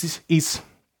is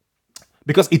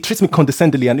because it treats me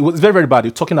condescendingly, and it was very, very bad.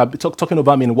 You're talking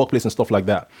about me in the workplace and stuff like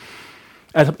that,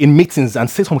 and in meetings, and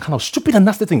say some kind of stupid and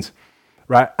nasty things,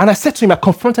 right? And I said to him, I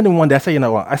confronted him one day. I said, you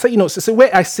know what? So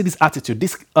where I see this attitude,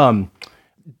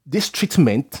 this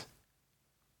treatment,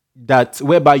 that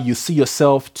whereby you see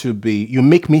yourself to be, you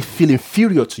make me feel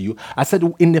inferior to you. I said,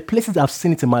 in the places I've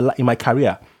seen it in my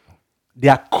career, they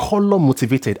are color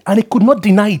motivated, and he could not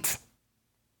deny it.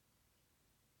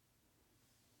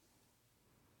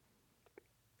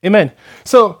 Amen.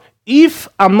 So if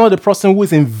I'm not the person who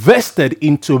is invested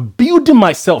into building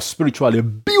myself spiritually,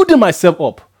 building myself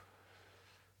up,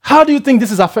 how do you think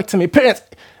this is affecting me? Parents,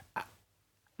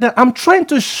 I'm trying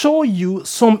to show you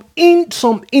some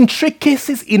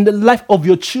intricacies in the life of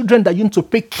your children that you need to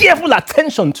pay careful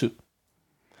attention to.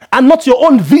 And not your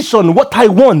own vision, what I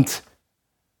want.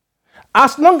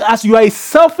 As long as you are a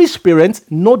selfish parent,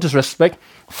 no disrespect,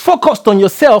 focused on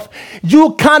yourself,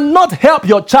 you cannot help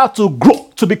your child to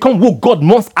grow, to become who God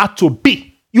wants her to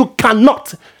be. You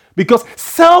cannot. Because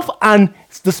self and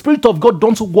the Spirit of God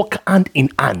don't work hand in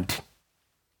hand.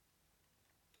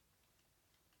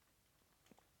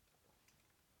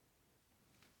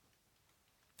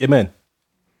 Amen.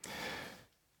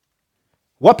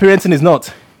 What parenting is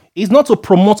not to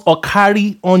promote or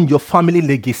carry on your family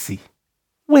legacy.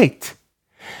 Wait.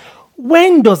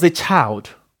 When does a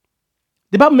child,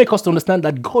 the Bible makes us to understand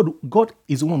that God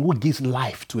is the one who gives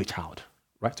life to a child.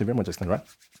 Right? To very much extent, right?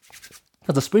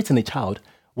 Because the spirit in a child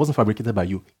wasn't fabricated by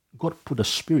you. God put a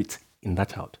spirit in that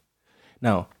child.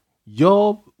 Now,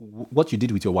 what you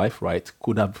did with your wife, right,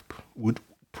 would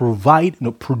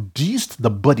produced the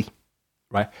body,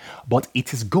 right? But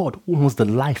it is God who owns the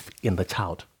life in the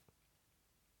child.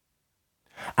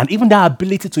 And even that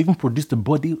ability to even produce the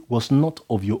body was not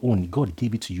of your own. God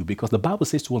gave it to you, because the Bible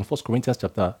says to us in 1 Corinthians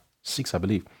chapter 6, I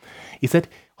believe, it said,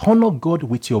 honor God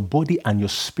with your body and your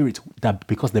spirit, that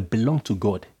because they belong to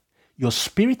God. Your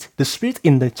spirit, the spirit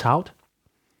in the child,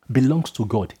 belongs to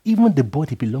God. Even the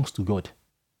body belongs to God.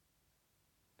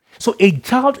 So a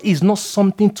child is not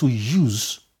something to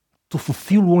use to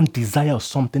fulfill one desire or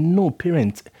something. No,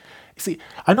 parents. See,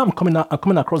 I know I'm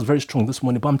coming across very strong this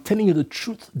morning, but I'm telling you the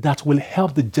truth that will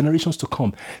help the generations to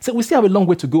come. So we still have a long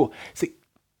way to go. See,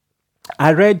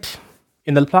 I read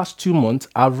in the past 2 months,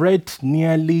 I've read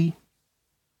nearly,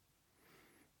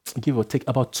 give or take,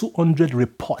 about 200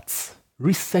 reports,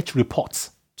 research reports,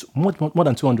 more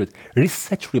than 200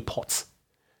 research reports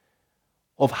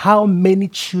of how many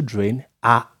children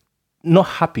are not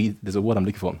happy. There's a word I'm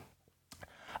looking for.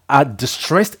 Are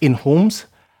distressed in homes,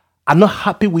 are not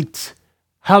happy with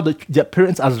how their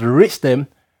parents has raised them,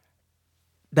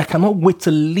 that cannot wait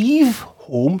to leave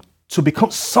home to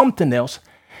become something else.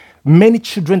 Many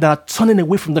children that are turning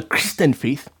away from the Christian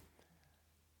faith.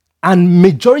 And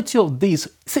majority of these,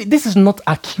 see, this is not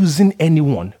accusing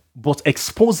anyone, but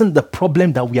exposing the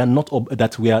problem that we are not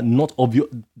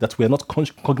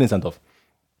cognizant of.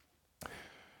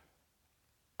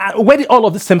 Where did all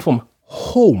of this stem from?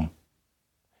 Home.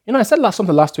 You know, I said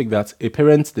something last week that a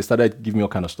parent, they started giving me all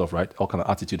kind of stuff, right? All kind of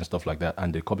attitude and stuff like that,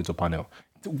 and they called me to a panel.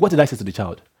 What did I say to the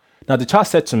child? Now, the child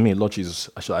said to me, Lord Jesus,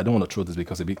 actually, I don't want to throw this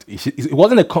because it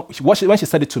wasn't when she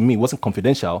said it to me, it wasn't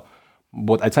confidential,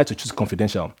 but I tried to choose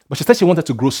confidential. But she said she wanted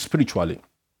to grow spiritually,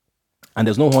 and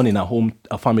there's no one in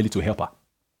her family to help her,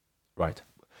 right?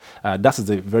 That is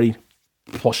a very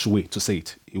posh way to say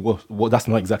it. That's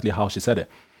not exactly how she said it.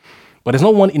 But there's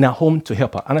no one in her home to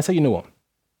help her. And I said, you know what?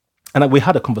 And we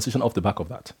had a conversation off the back of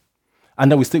that.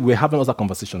 And then we're having other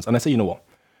conversations. And I said, you know what?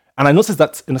 And I noticed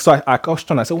that, so I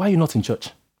questioned, I said, why are you not in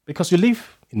church? Because you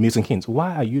live in Milton Keynes.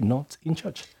 Why are you not in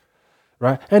church?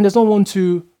 Right? And there's no one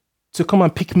to come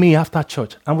and pick me after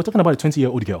church. And we're talking about a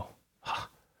 20-year-old girl.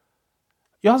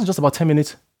 Your house is just about 10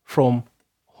 minutes from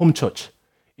home church.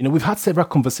 You know, we've had several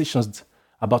conversations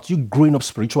about you growing up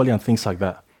spiritually and things like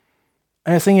that.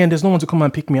 And I'm saying, and there's no one to come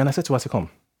and pick me. And I said to her, I said, come.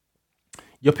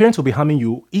 Your parents will be harming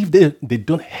you if they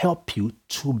don't help you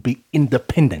to be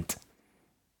independent.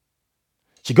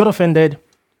 She got offended,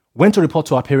 went to report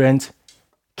to her parents,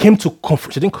 came to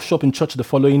she didn't show up in church the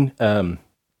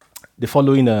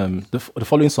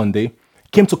following Sunday,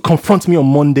 came to confront me on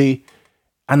Monday,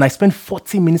 and I spent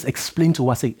 40 minutes explaining to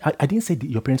her, I didn't say that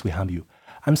your parents will harm you.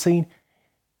 I'm saying,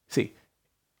 see,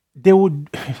 they'll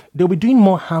be doing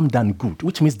more harm than good,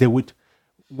 which means they would,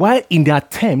 while in the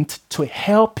attempt to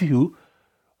help you,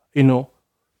 in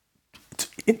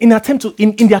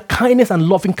their kindness and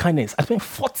loving kindness. I spent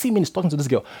 40 minutes talking to this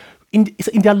girl. In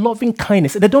their loving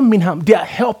kindness, they don't mean harm. They are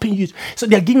helping you. So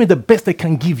they are giving you the best they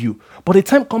can give you. But the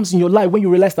time comes in your life when you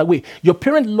realize that, wait, your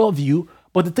parents love you,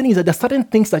 but the thing is that there are certain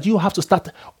things that you have to start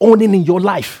owning in your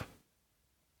life.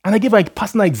 And I give like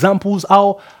personal examples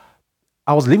how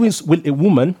I was living with a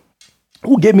woman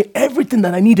who gave me everything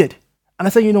that I needed. And I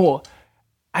said, you know what?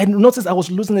 I noticed I was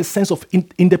losing a sense of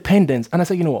independence. And I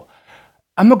said, you know what?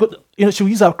 I'm not going to, she will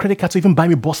use our credit card to even buy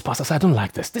me bus pass. I said, I don't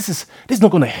like this. This is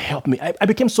not going to help me. I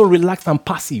became so relaxed and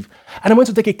passive. And I went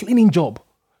to take a cleaning job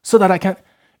so that I can,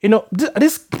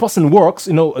 this person works,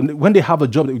 when they have a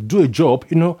job, they do a job,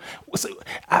 So,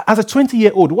 as a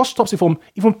 20-year-old, what stops you from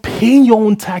even paying your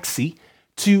own taxi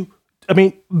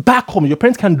back home? Your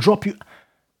parents can drop you.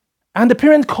 And the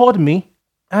parent called me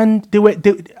and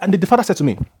the father said to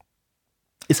me,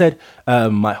 he said,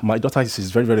 my daughter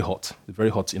is very, very hot. Very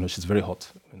hot, she's very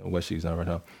hot, where she is now right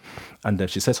now. And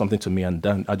she said something to me, and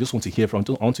then I just want to hear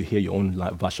your own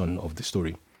version of the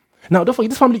story. Now, don't forget,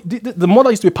 this family, the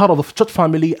mother used to be part of the church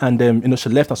family, and she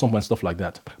left at some point and stuff like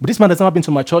that. But this man has never been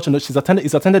to my church, and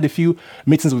he's attended a few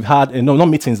meetings we've had, not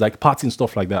meetings, like parties and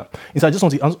stuff like that. He said, I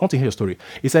want to hear your story.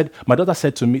 He said, my daughter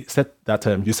said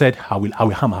that you said, I will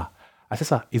hammer her. I said,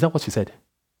 sir, is that what she said?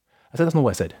 I said, that's not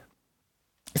what I said.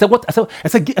 I said, what? I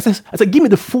said, give me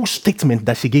the full statement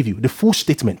that she gave you. The full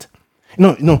statement.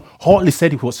 All she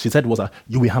said was,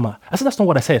 you will hammer. I said, that's not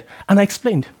what I said. And I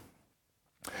explained.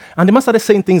 And the man started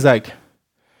saying things like,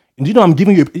 I'm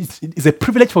giving you, it's a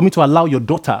privilege for me to allow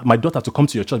my daughter to come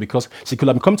to your church because she could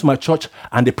have come to my church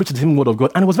and they preach the same word of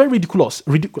God. And it was very ridiculous.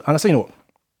 And I said, man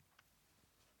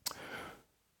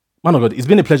of God, it's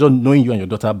been a pleasure knowing you and your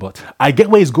daughter, but I get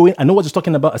where he's going. I know what he's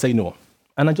talking about. I say, no.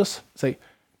 And I just say,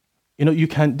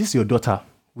 this is your daughter.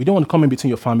 We don't want to come in between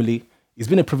your family. It's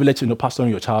been a privilege,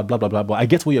 pastoring your child, blah, blah, blah. But I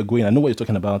get where you're going. I know what you're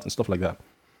talking about and stuff like that.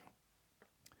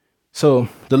 So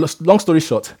the long story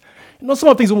short, some of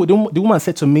the things the woman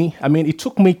said to me, it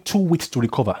took me 2 weeks to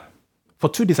recover. For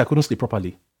 2 days, I couldn't sleep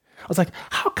properly. I was like,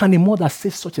 how can a mother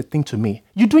say such a thing to me?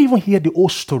 You don't even hear the whole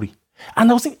story. And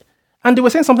they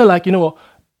were saying something like,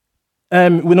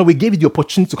 we gave you the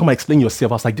opportunity to come and explain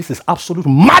yourself. I was like, this is absolute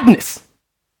madness.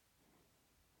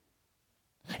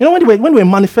 When we were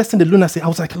manifesting the lunacy, I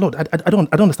was like, Lord, I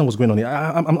don't understand what's going on here.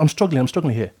 I'm struggling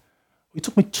here. It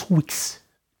took me 2 weeks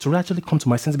to actually come to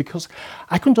my senses because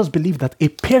I couldn't just believe that a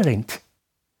parent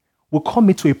will come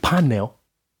into a panel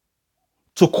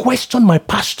to question my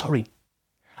pastoring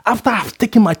after I've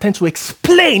taken my time to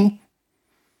explain.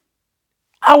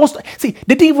 They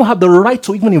didn't even have the right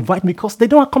to even invite me because they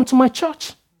don't come to my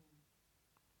church.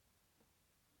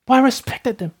 But I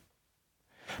respected them.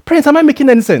 Parents, am I making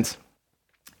any sense?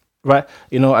 Right?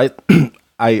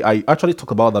 I actually talk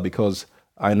about that because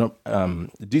I know,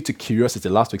 due to curiosity,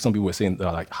 last week some people were saying,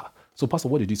 they're like, so Pastor,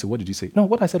 what did you say? What did you say? No,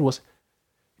 what I said was,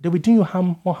 they will do you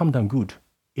more harm than good.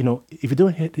 If you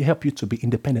don't help you to be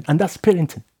independent. And that's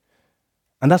parenting.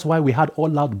 And that's why we had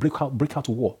all out breakout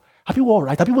war. Are people all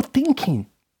right? Are people thinking?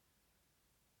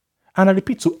 And I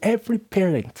repeat to every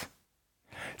parent,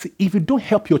 see, if you don't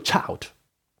help your child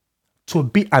to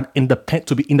be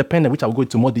independent, which I'll go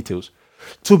into more details,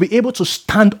 to be able to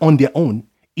stand on their own,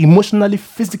 emotionally,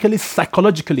 physically,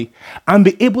 psychologically, and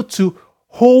be able to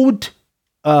hold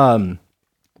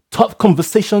tough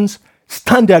conversations,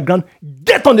 stand their ground,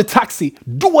 get on the taxi,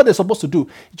 do what they're supposed to do.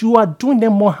 You are doing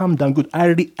them more harm than good.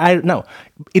 Now,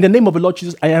 in the name of the Lord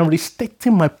Jesus, I am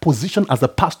restating my position as a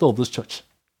pastor of this church.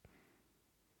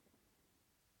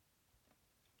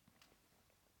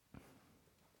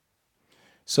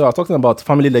 So I was talking about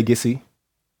family legacy.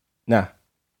 Now,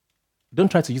 don't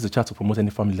try to use the child to promote any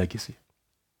family legacy.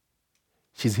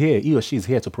 He or she is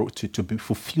here to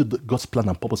fulfill God's plan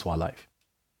and purpose for our life.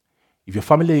 If your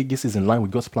family legacy is in line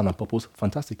with God's plan and purpose,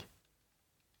 fantastic.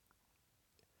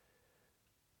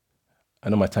 I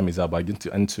know my time is up, but I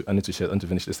need to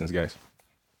finish this thing, guys.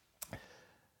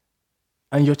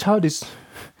 And your child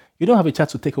you don't have a child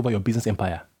to take over your business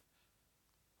empire.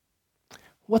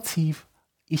 What if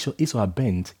his or her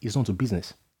bent is onto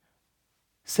business?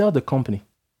 Sell the company.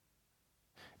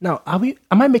 Now, am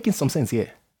I making some sense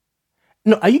here?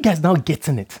 No, are you guys now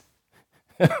getting it?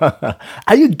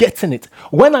 Are you getting it?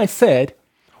 When I said,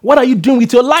 what are you doing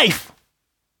with your life?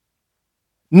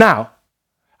 Now,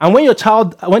 And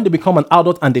when they become an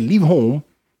adult and they leave home,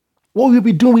 what will you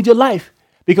be doing with your life?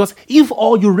 Because if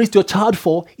all you raised your child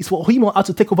for is for him or her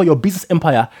to take over your business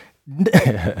empire,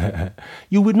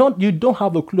 you don't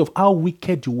have a clue of how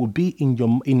wicked you will be in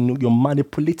your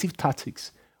manipulative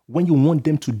tactics when you want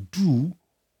them to do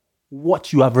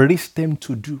what you have raised them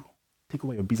to do. Take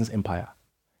over your business empire.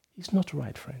 It's not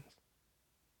right, friends.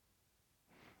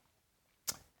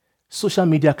 Social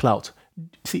media clout.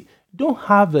 See, don't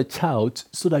have a child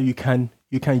so that you can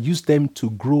use them to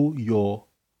grow your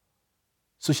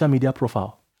social media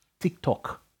profile.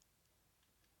 TikTok.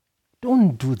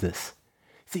 Don't do this.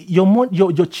 See,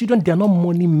 your children, they are not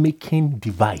money-making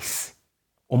device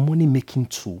or money-making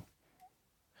tool.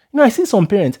 I see some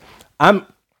parents. I'm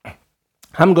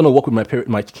going to work with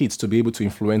my kids to be able to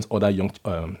influence other young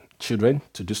children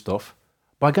to do stuff.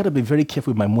 But I got to be very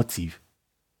careful with my motive.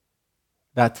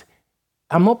 That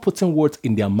I'm not putting words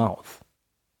in their mouth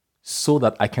so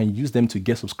that I can use them to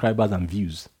get subscribers and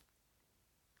views.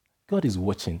 God is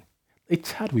watching. A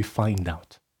child will find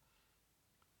out.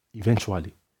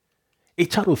 Eventually. A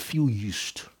child will feel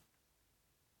used.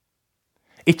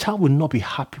 A child will not be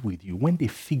happy with you when they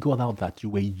figure out that you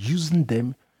were using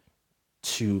them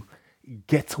to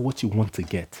get what you want to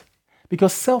get.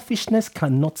 Because selfishness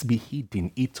cannot be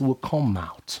hidden. It will come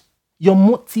out. Your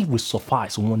motive will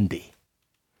suffice one day.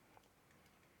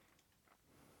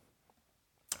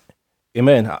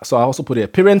 Amen. So I also put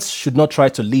it, parents should not try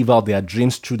to live out their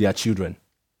dreams through their children.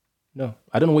 No,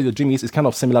 I don't know what your dream is. It's kind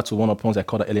of similar to one of the points I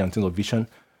called earlier in terms of vision.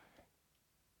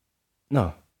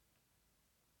 No.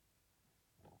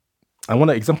 And one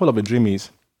example of a dream is,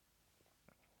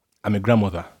 I'm a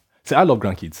grandmother. See, I love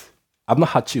grandkids. I've not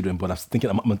had children, but I'm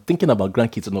thinking about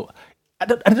grandkids.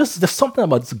 There's something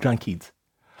about these grandkids.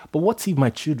 But what if my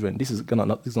children, this is not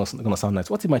gonna sound nice.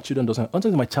 What if my child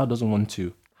doesn't want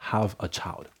to have a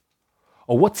child?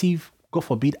 Or what if, God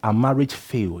forbid, our marriage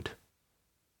failed?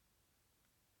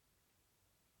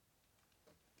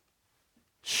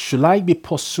 Should I be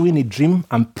pursuing a dream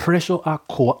and pressure her,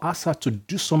 coerce her to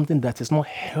do something that is not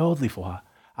healthy for her?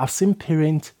 I've seen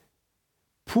parents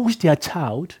push their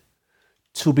child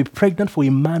to be pregnant for a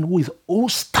man who is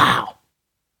hostile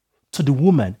to the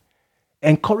woman,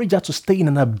 encourage her to stay in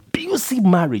an abusive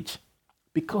marriage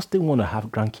because they want to have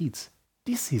grandkids.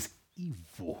 This is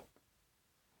evil.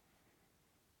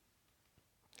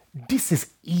 This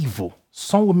is evil.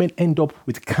 Some women end up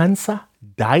with cancer,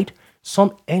 died.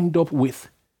 Some end up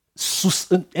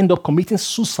committing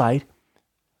suicide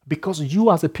because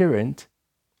you as a parent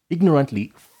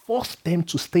ignorantly force them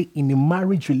to stay in a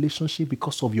marriage relationship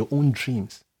because of your own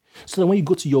dreams. So that when you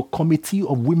go to your committee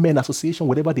of women association,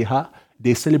 whatever they have,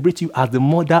 they celebrate you as the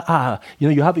mother.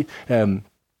 You have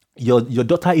your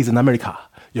daughter is in America,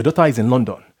 your daughter is in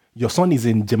London. Your son is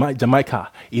in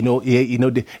Jamaica.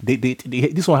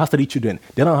 This one has 3 children.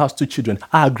 The other one has 2 children.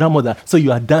 Grandmother. So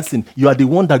you are dancing. You are the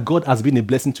one that God has been a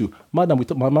blessing to. Madam,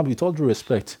 with all due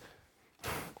respect,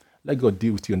 let God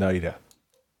deal with you in that area.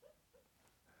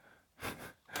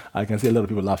 I can see a lot of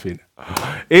people laughing.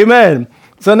 Amen.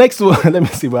 So next one, let me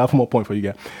see. We have more point for you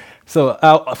guys. So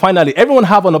finally, everyone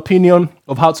have an opinion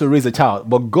of how to raise a child,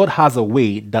 but God has a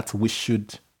way that we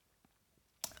should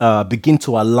begin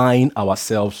to align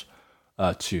ourselves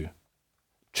to.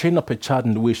 Train up a child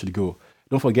in the way it should go.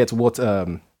 Don't forget what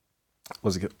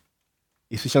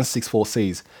Ephesians 6:4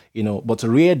 says, but to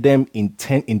rear them in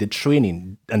the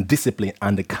training and discipline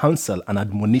and the counsel and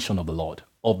admonition of the Lord.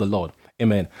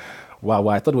 Amen. Wow,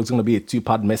 I thought it was going to be a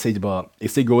 2-part message, but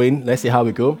it's still going. Let's see how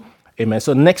we go. Amen.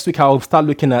 So next week I'll start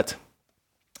looking at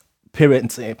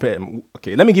parenting.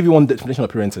 Okay, let me give you one definition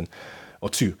of parenting. Or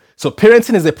 2. So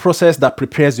parenting is a process that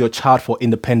prepares your child for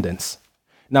independence.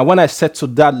 Now, when I said to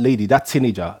that lady, that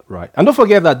teenager, right, and don't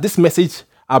forget that this message,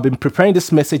 I've been preparing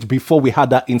this message before we had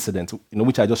that incident,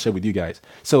 which I just shared with you guys.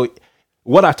 So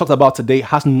what I talked about today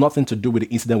has nothing to do with the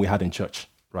incident we had in church,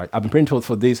 right? I've been praying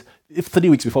for this 3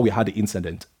 weeks before we had the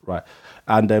incident, right?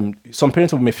 And some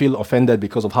parents may feel offended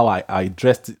because of how I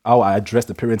addressed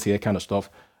the parents here, kind of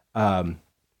stuff.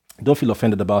 Don't feel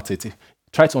offended about it.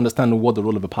 Try to understand what the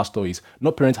role of a pastor is.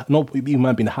 No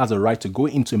human being has a right to go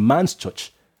into a man's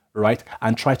church, right,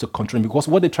 and try to control him. Because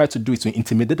what they try to do is to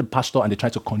intimidate the pastor and they try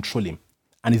to control him.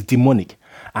 And it's demonic.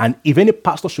 And if any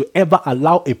pastor should ever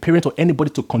allow a parent or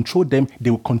anybody to control them, they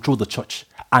will control the church.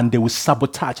 And they will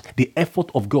sabotage the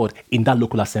effort of God in that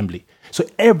local assembly. So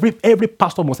every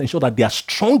pastor must ensure that they are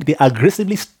strong, they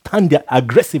aggressively stand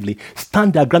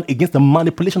their ground against the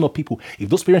manipulation of people. If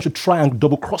those parents should try and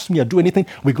double cross me or do anything,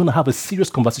 we're going to have a serious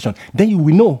conversation. Then you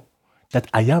will know that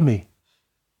I'm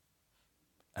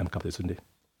Captain Sunday.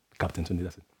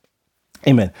 That's it.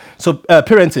 Amen. So,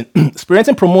 parenting.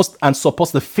 Parenting promotes and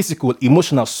supports the physical,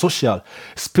 emotional, social,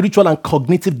 spiritual, and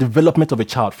cognitive development of a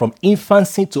child from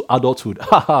infancy to adulthood.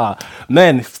 Haha,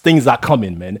 man, things are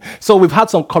coming, man. So, we've had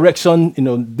some correction,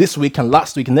 this week and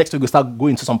last week. Next week, we'll start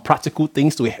going into some practical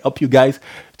things to help you guys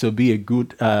to be a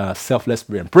good, selfless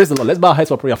parent. Praise the Lord. Let's bow our heads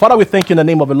for prayer. Father, we thank you in the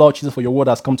name of the Lord Jesus for your word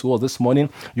that has come to us this morning.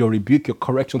 Your rebuke, your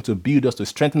correction to build us, to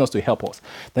strengthen us, to help us.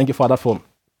 Thank you, Father, for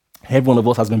every one of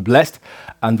us has been blessed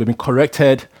and we've been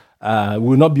corrected. We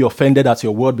will not be offended at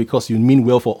your word because you mean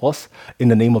well for us in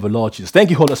the name of the Lord Jesus. Thank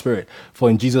you, Holy Spirit, for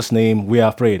in Jesus' name we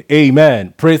are prayed.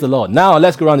 Amen. Praise the Lord. Now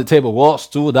let's go around the table. What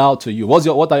stood out to you? What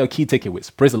are your key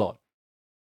takeaways? Praise the Lord.